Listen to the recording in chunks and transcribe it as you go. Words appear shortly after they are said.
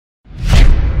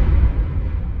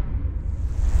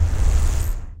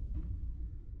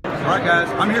All right, guys,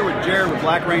 I'm here with Jared with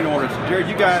Black Rain Ordnance. Jared,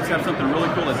 you guys have something really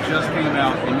cool that just came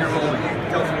out in your holding.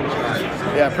 Tell us a little about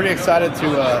it. Yeah, pretty excited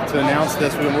to announce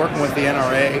this. We've been working with the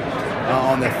NRA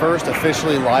on the first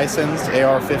officially licensed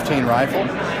AR-15 rifle.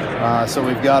 So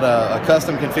we've got a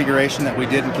custom configuration that we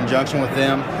did in conjunction with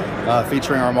them,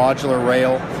 featuring our modular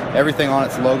rail, everything on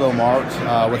its logo marked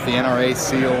with the NRA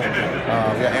seal.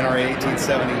 We got NRA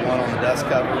 1871 on the dust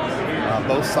cover.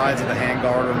 Both sides of the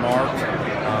handguard are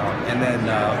marked. And then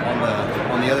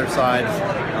on the other side,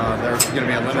 there's going to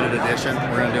be a limited edition.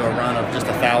 We're going to do a run of just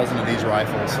 1,000 of these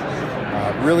rifles.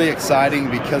 Really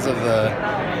exciting because of the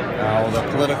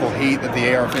political heat that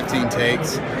the AR-15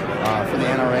 takes. For the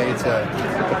NRA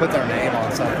to put their name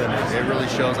on something, it really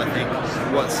shows, I think,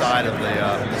 what side of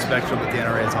the spectrum that the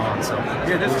NRA is on. So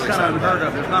yeah, this is kind of unheard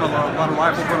of. There's not a lot of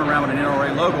rifles running around with an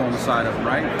NRA logo on the side of them,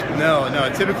 right? No.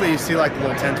 Typically, you see like the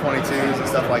little 1022s and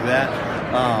stuff like that,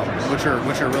 which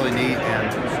are really neat.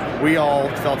 And we all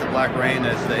felt at Black Rain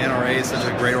that the NRA is such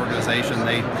a great organization.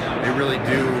 They really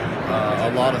do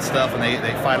a lot of stuff, and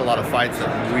they fight a lot of fights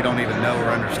that we don't even know or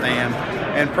understand,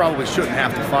 and probably shouldn't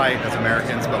have to fight as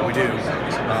Americans, but we do.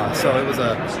 So it was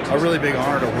a really big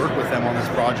honor to work with them on this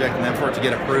project, and then for it to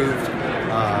get approved,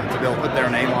 to be able to put their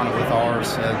name on it with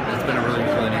ours, it's been a really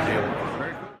neat deal.